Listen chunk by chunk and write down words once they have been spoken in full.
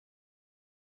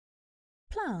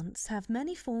Plants have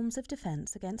many forms of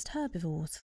defense against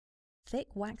herbivores: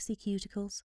 thick waxy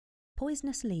cuticles,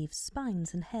 poisonous leaves,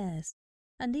 spines and hairs,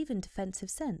 and even defensive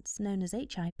scents known as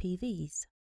HIPVs.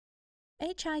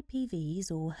 HIPVs,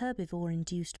 or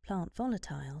herbivore-induced plant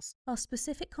volatiles, are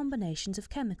specific combinations of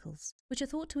chemicals which are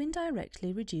thought to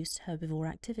indirectly reduce herbivore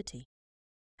activity.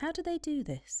 How do they do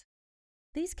this?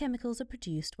 These chemicals are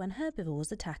produced when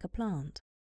herbivores attack a plant.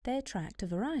 They attract a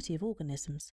variety of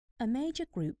organisms, a major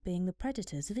group being the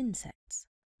predators of insects,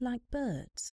 like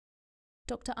birds.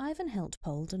 Dr. Ivan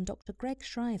Heltpold and Dr. Greg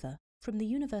Shriver from the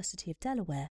University of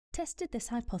Delaware tested this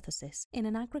hypothesis in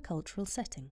an agricultural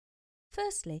setting.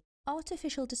 Firstly,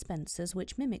 artificial dispensers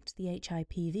which mimicked the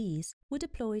HIPVs were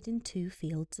deployed in 2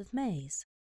 fields of maize.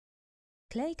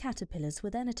 Clay caterpillars were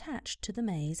then attached to the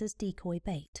maize as decoy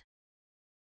bait.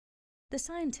 The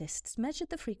scientists measured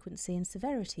the frequency and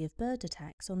severity of bird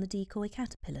attacks on the decoy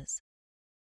caterpillars.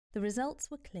 The results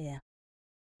were clear.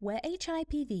 Where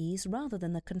HIPVs rather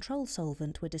than the control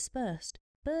solvent were dispersed,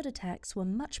 bird attacks were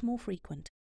much more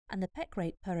frequent, and the peck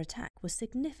rate per attack was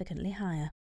significantly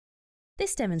higher.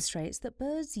 This demonstrates that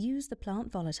birds use the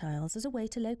plant volatiles as a way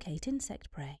to locate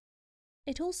insect prey.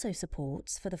 It also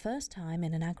supports, for the first time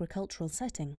in an agricultural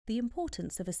setting, the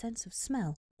importance of a sense of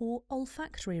smell or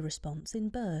olfactory response in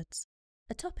birds,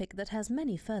 a topic that has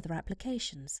many further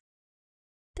applications.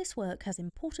 This work has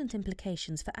important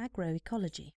implications for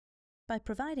agroecology. By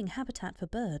providing habitat for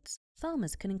birds,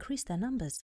 farmers can increase their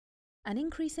numbers. An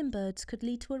increase in birds could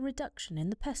lead to a reduction in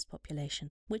the pest population,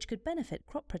 which could benefit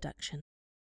crop production.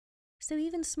 So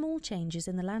even small changes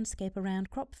in the landscape around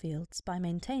crop fields by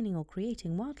maintaining or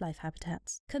creating wildlife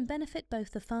habitats can benefit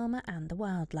both the farmer and the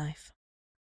wildlife.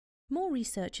 More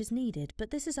research is needed,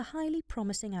 but this is a highly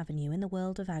promising avenue in the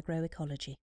world of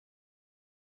agroecology.